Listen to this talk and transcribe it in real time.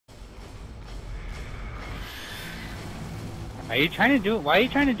Are you trying to do it? Why are you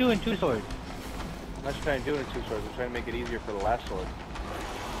trying to do it in 2 swords? I'm not trying to do it in 2 swords. I'm trying to make it easier for the last sword.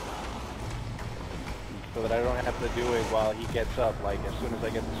 So that I don't have to do it while he gets up. Like, as soon as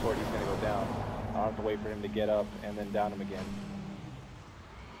I get the sword, he's going to go down. I'll have to wait for him to get up and then down him again.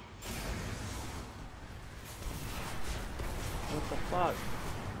 What the fuck?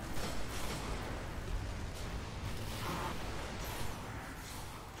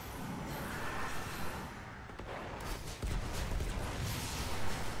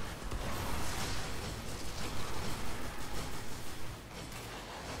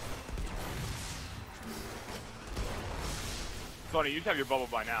 Tony, you have your bubble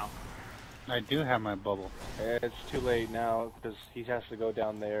by now. I do have my bubble. It's too late now because he has to go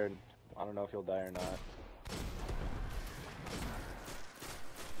down there, and I don't know if he'll die or not.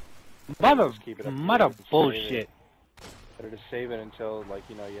 Mother bullshit. Better to save it until, like,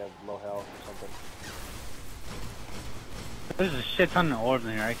 you know, you have low health or something. There's a shit ton of orbs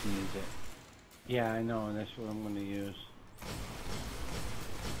in here. I can use it. Yeah, I know. That's what I'm gonna use.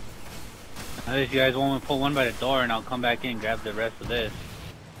 Unless you guys want me to put one by the door, and I'll come back in and grab the rest of this.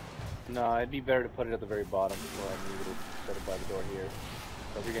 No, it'd be better to put it at the very bottom where I needed it instead of by the door here.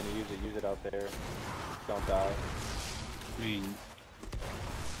 So if you're gonna use it out there. Don't die. I mean,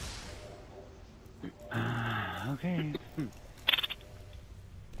 okay.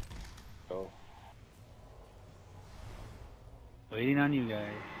 So. Waiting on you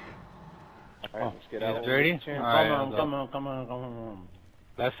guys. Alright, let's get out. Ready? Alright, come on.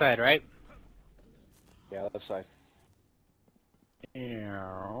 Left side, right? Yeah, left side.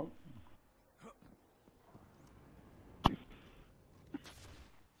 Yeah.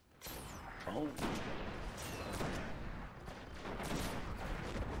 Oh.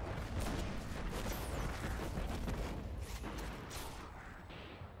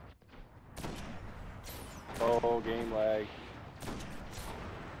 Oh, game lag.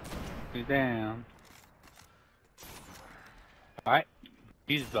 He's down. Alright.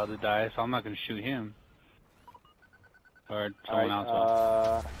 He's about to die, so I'm not gonna shoot him. Or someone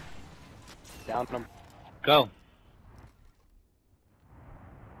else. Down him. Go.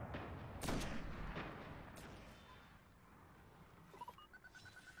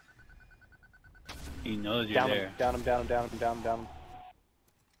 He knows you're there. Down him.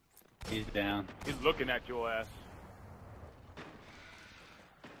 He's down. He's looking at your ass.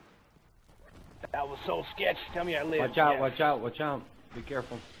 That was so sketch. Tell me I live. Watch out, watch out. Be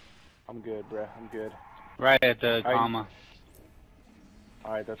careful. I'm good, bruh. I'm good. Right at the comma.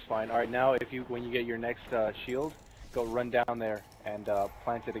 Alright, that's fine. Alright, now when you get your next shield, go run down there and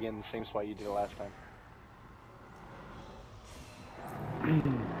plant it again in the same spot you did it last time.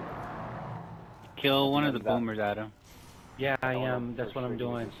 Kill one of the boomers, Adam. Yeah, I am. That's what I'm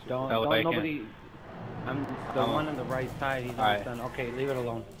doing. Don't nobody. I'm the one on the right side. He's almost done. Okay, leave it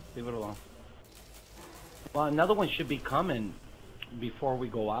alone. Leave it alone. Well, another one should be coming before we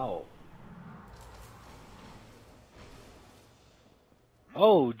go out.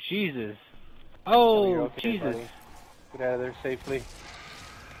 Oh, Jesus. Oh, you're okay, Jesus. Buddy. Get out of there safely.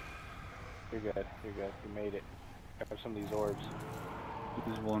 You're good. You're good. You made it. Grab some of these orbs.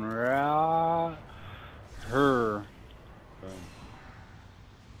 There's one right her.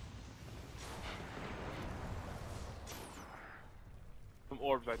 Some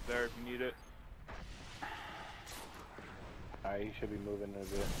orbs right there if you need it. Alright, you should be moving a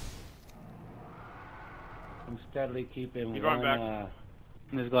bit. I'm steadily keeping He's one. running back.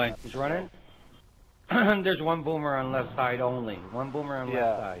 He's going. He's running? There's one boomer on left side only. One boomer on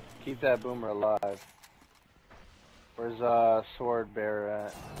left side. Keep that boomer alive. Where's sword bearer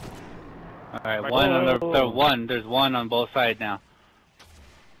at? Alright, one on there's one on both sides now.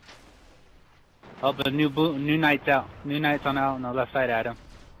 Oh, the new knight's out. New knight's out on the left side, Adam.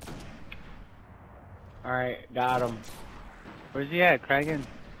 Alright, got him. Where's he at, Kragan?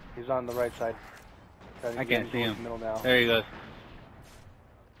 He's on the right side. I can't see him. Middle now. There he goes.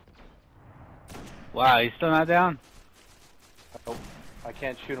 Wow, he's still not down? Oh, I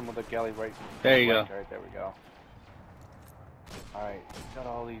can't shoot him with a galley right. There you go. Right, there we go. Alright, got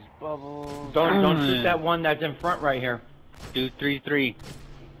all these bubbles. Don't shoot that one that's in front right here. 2-3-3.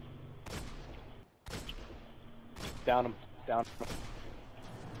 Down him. Down him.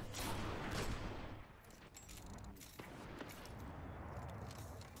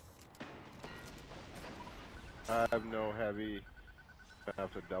 I have no heavy. I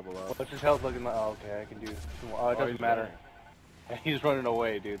have to double up. What's his health looking like? Oh, okay, I can do 2 more. Oh, it doesn't matter. He's running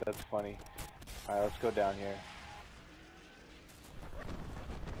away, dude. That's funny. Alright, let's go down here.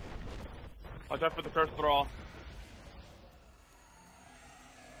 Watch out for the first thrall.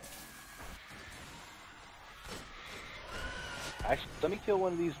 Actually, let me kill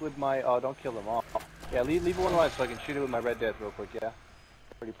one of these with my. Oh, don't kill them all. Yeah, leave one alive so I can shoot it with my Red Death real quick. Yeah,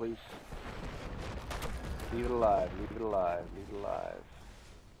 pretty please. Leave it alive. Leave it alive. Leave it alive.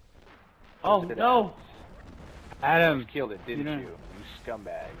 Oh no! Adam, You killed it, didn't you? You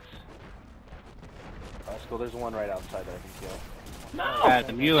scumbags. That's cool. There's one right outside that I can kill. No!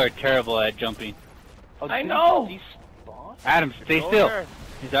 Adam, you are terrible at jumping. Oh, I dude, know! he spawned? Adam, stay Go still. there.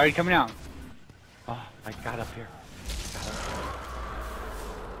 He's already coming out. Oh, I got up here. Got up here.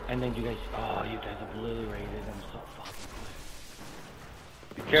 And then you guys obliterated him so fucking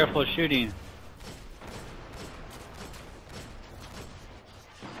Be careful shooting.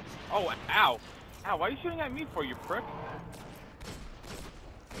 Oh, ow. Ow, why are you shooting at me for, you prick?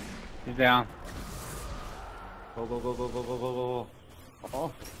 He's down. Go, go, go, go, go, go, go, go.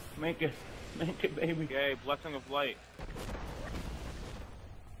 Oh, make it, baby. Yay, blessing of light.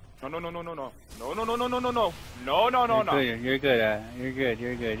 No, no, no, no, no, no. No, no, no, no, no, no, no. No, no, no, no. You're good at it. You're good,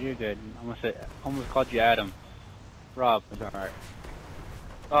 you're good, you're good. Almost called you Adam. Rob. It's alright.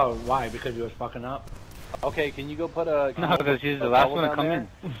 Oh, why? Because you was fucking up? Okay, can you go put a... No, because she's the last one to come in.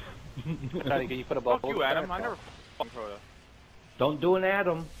 Johnny, can you put a Fuck bubble? you, Adam. I never fucking crota. Don't do an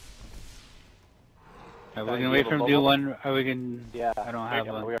Adam. Are we gonna wait for him to do one? Are we can? Yeah. I don't have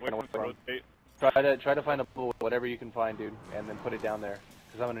one. We are Wait gonna for wait it to for him. rotate. Try to find a pool, whatever you can find, dude, and then put it down there,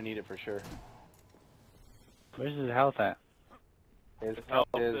 because I'm gonna need it for sure. Where's his health at? His health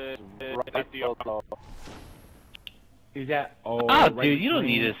health is is right at the below. Is that? Oh, right dude, you don't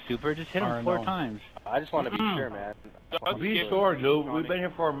between- need a super. Just hit him 4 times. I just want to be sure, man. Be sure, dude. We've been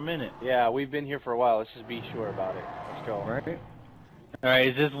here for a minute. Yeah, we've been here for a while. Let's just be sure about it. Let's go. Right? All right,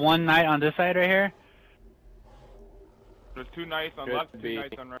 is this one night on this side right here? There's 2 knights on Could left, 2 be.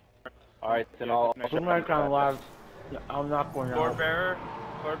 knights on right. All right, then Yeah, I'll... next Two nights on left. I'm not going Sword out. bearer.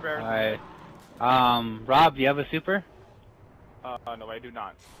 Sword bearer. All right. Rob, do you have a super? No, I do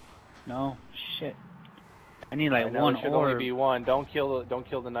not. No. Shit. I need like Right now, one there should only orb. be one. Don't kill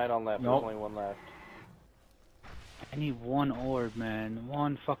the knight on left. Nope. There's only one left. I need one orb, man.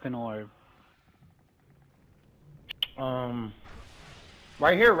 One fucking orb. Right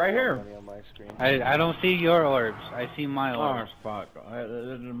here, right here. Money on my screen. I don't see your orbs. I see my Oh, orbs. fuck.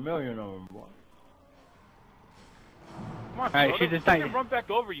 There's a million of them. Come on, Alright, crota. shoot this Fucking knight. Run back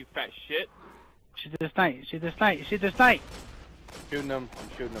over, you fat shit. Shoot this knight. Shoot this knight. Shoot this knight. Shooting him. I'm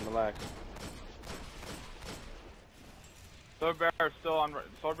shooting him. Relax. Sword bearer still on right.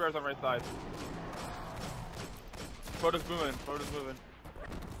 Sword bearer's on right side. Crota's moving. Crota's moving.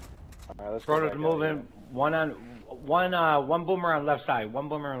 All right, let's go Crota's back out moving. here. One boomer on left side. One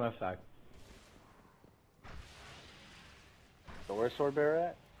boomer on left side. So where's Sword Bearer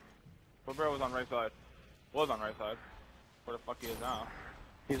at? Sword bearer was on right side. Was on right side. Where the fuck he is now?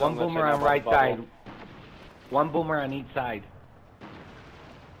 He's One left boomer side on now by right the bubble. side. One boomer on each side.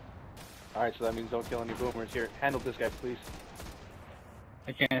 All right, so that means don't kill any boomers here. Handle this guy, please.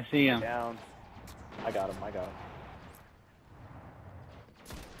 I can't see him. Down. I got him. I got him.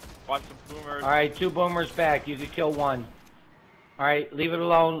 Watch the boomers. Alright, 2 boomers back. You could kill one. Alright, leave it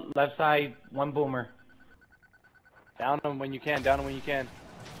alone. Left side, 1 boomer. Down him when you can. Down him when you can.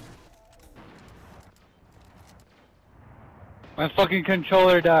 My fucking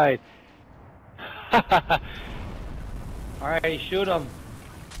controller died. Alright, shoot him.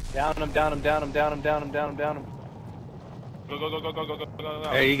 Down him. Down him. Down him. Down him. Down him. Down him. Down him. Go, go, go, go, go, go, go, go,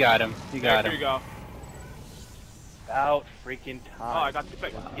 go. There, you got him. You got There him. you go. Out freaking Oh, I time. got the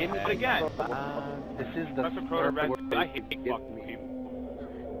Wow. Give me it again. This is the That's a third crota word red. I you hate give fucking me. people.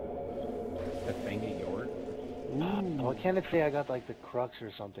 The thing of yours. Why can't it say I got like the crux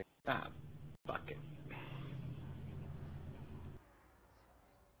or something? Ah, fuck it.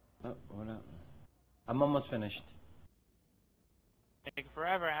 Oh, what up? I'm almost finished. Take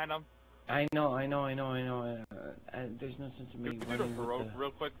forever, Adam. I know. There's no sense in me You can do running the with rope the...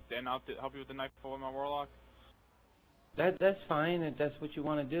 real quick, then I'll help you with the knife for my warlock. That's fine if that's what you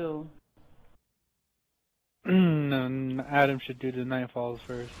want to do. No, Adam should do the nightfalls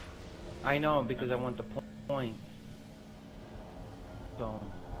first. I know, because I want the points. So,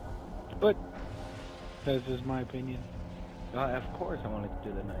 But that's just my opinion. of course I wanted to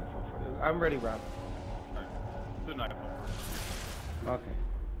do the nightfall first. I'm ready, Rob. The knife. Okay.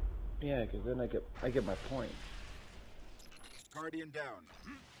 Yeah, because then I get my points. Guardian down.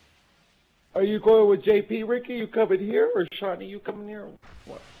 Are you going with JP, Ricky? You coming here, or Shawnee? You coming here?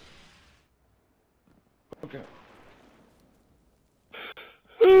 What? Okay.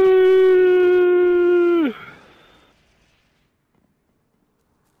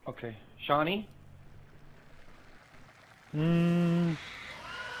 Okay, Shawnee.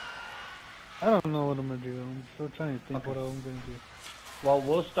 I don't know what I'm gonna do. I'm still trying to think Okay. what I'm gonna do. Well,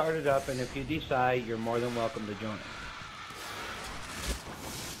 we'll start it up, and if you decide, you're more than welcome to join.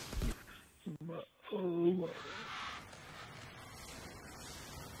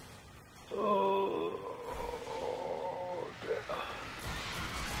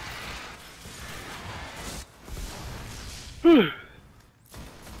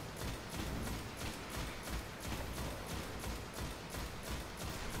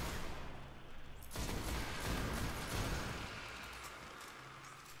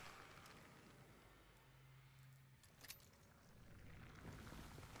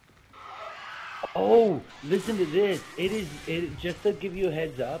 Oh, listen to this. It just to give you a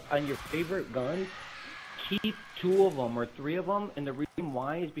heads up on your favorite guns. Keep 2 of them or 3 of them, and the reason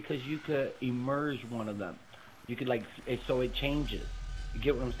why is because you could immerse one of them. You could so it changes. You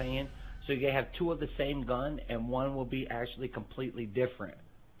get what I'm saying? So you have 2 of the same gun, and one will be actually completely different.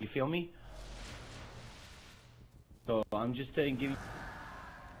 You feel me? So I'm just saying, give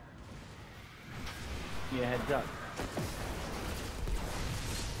you a heads up.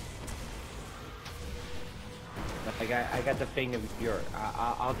 Like I got the thing of your.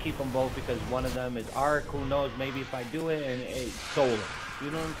 I'll keep them both because one of them is arc. Who knows? Maybe if I do it and it's solar. You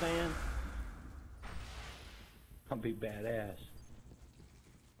know what I'm saying? I'll be badass.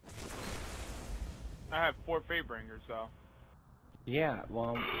 I have 4 Fatebringers, so. Yeah.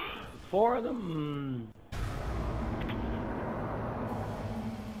 Well, 4 of them.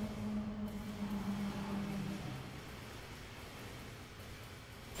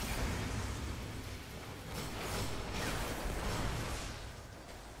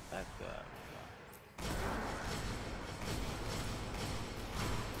 That's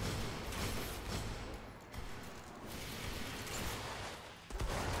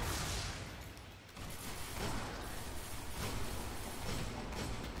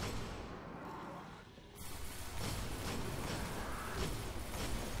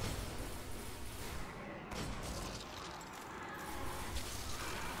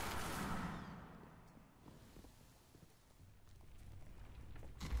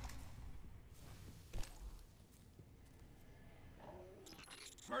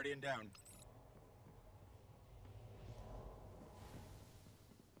Guardian down.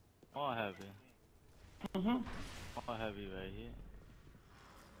 all heavy. All heavy right here.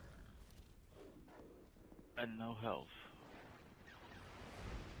 And no health.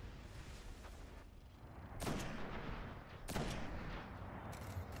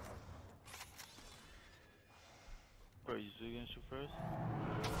 Bro, you still gonna shoot first?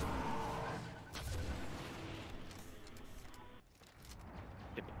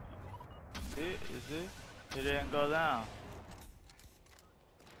 Is it? It didn't go down.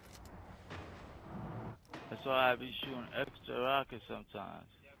 That's why I be shooting extra rockets sometimes.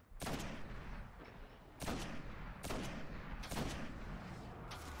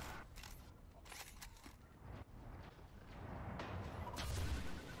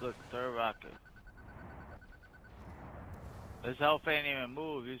 Look, 3rd rocket. His health ain't even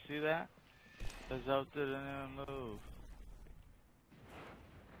move, you see that? His health didn't even move.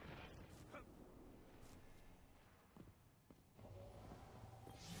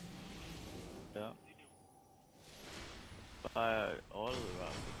 Yep. Fired all of the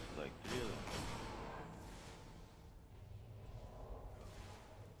rockets, like 3 of them.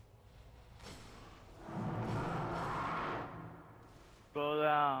 Go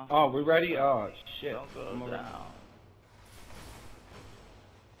down. Oh, we ready? Oh shit! Don't go I'm already- down.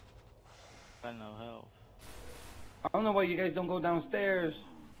 Got no health. I don't know why you guys don't go downstairs.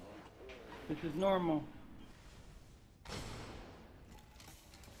 This is normal.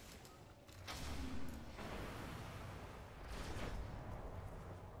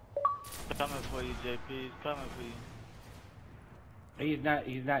 Coming for you, JP. He's coming for you. He's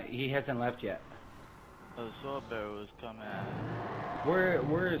not. He hasn't left yet. Oh, the sword bearer was coming at us.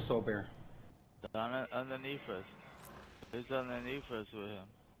 Where is Soul Bear? Underneath us. He's underneath us with him.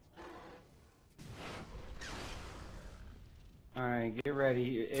 All right, get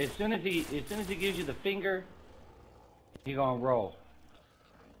ready. As soon as he gives you the finger, he gonna roll.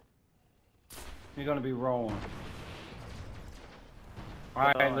 You're gonna be rolling.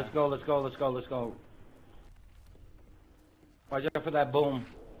 All right, let's go. Watch out for that boom.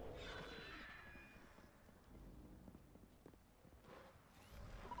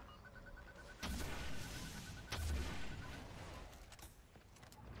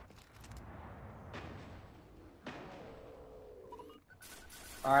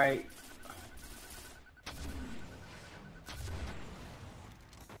 All right.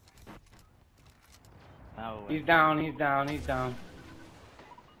 Now He's down.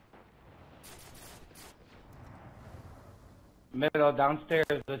 Middle, downstairs.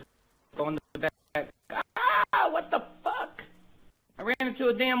 Let's go in the back. Ah, what the fuck? I ran into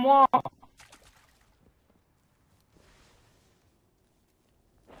a damn wall. All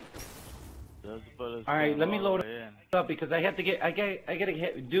right, let me load it up because I have to get. I gotta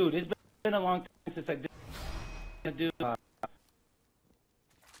get. Dude, it's been a long time since I did. Do. All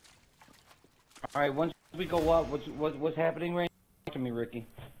right, once we go up, what's happening right now to me, Ricky?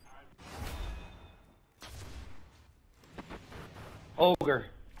 Ogre.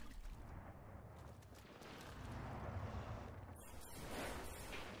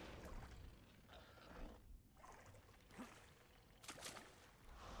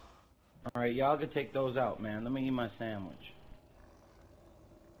 All right, y'all can take those out, man. Let me eat my sandwich.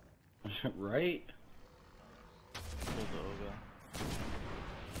 Right?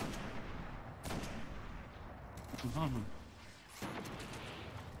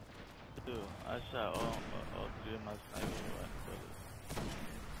 Dude, I shot all three of my snipers.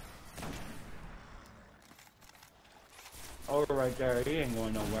 Over right there. He ain't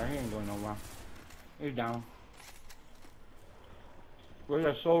going nowhere. He ain't going nowhere. He's down. Where's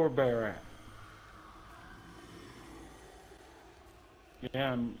that solar bear at?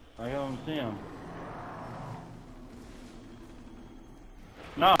 Yeah, I don't see him.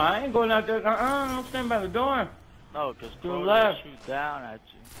 No, I ain't going out there. Don't stand by the door. No, because to the crotas left. shoot down at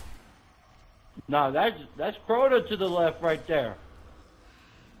you. No, that's crota to the left right there.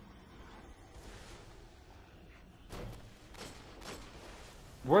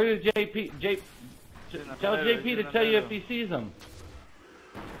 Where is JP? Tell JP to tell you if he sees him.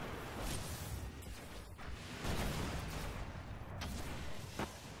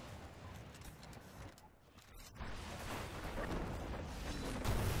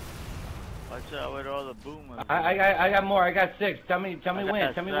 Watch out with all the boomers. I got more. I got 6. Tell me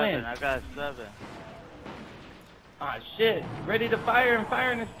when. Tell me when. I got 7. Ah, shit. Ready to fire and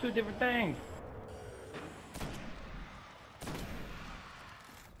firing is 2 different things.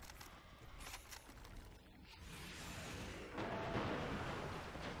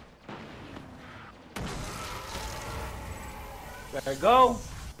 There you go.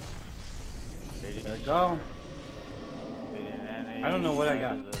 There you go. I don't know what I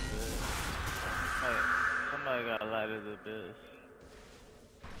got. Somebody got lighted the biz.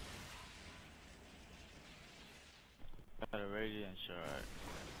 Got a radiant shard.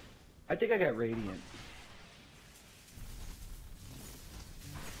 I think I got radiant.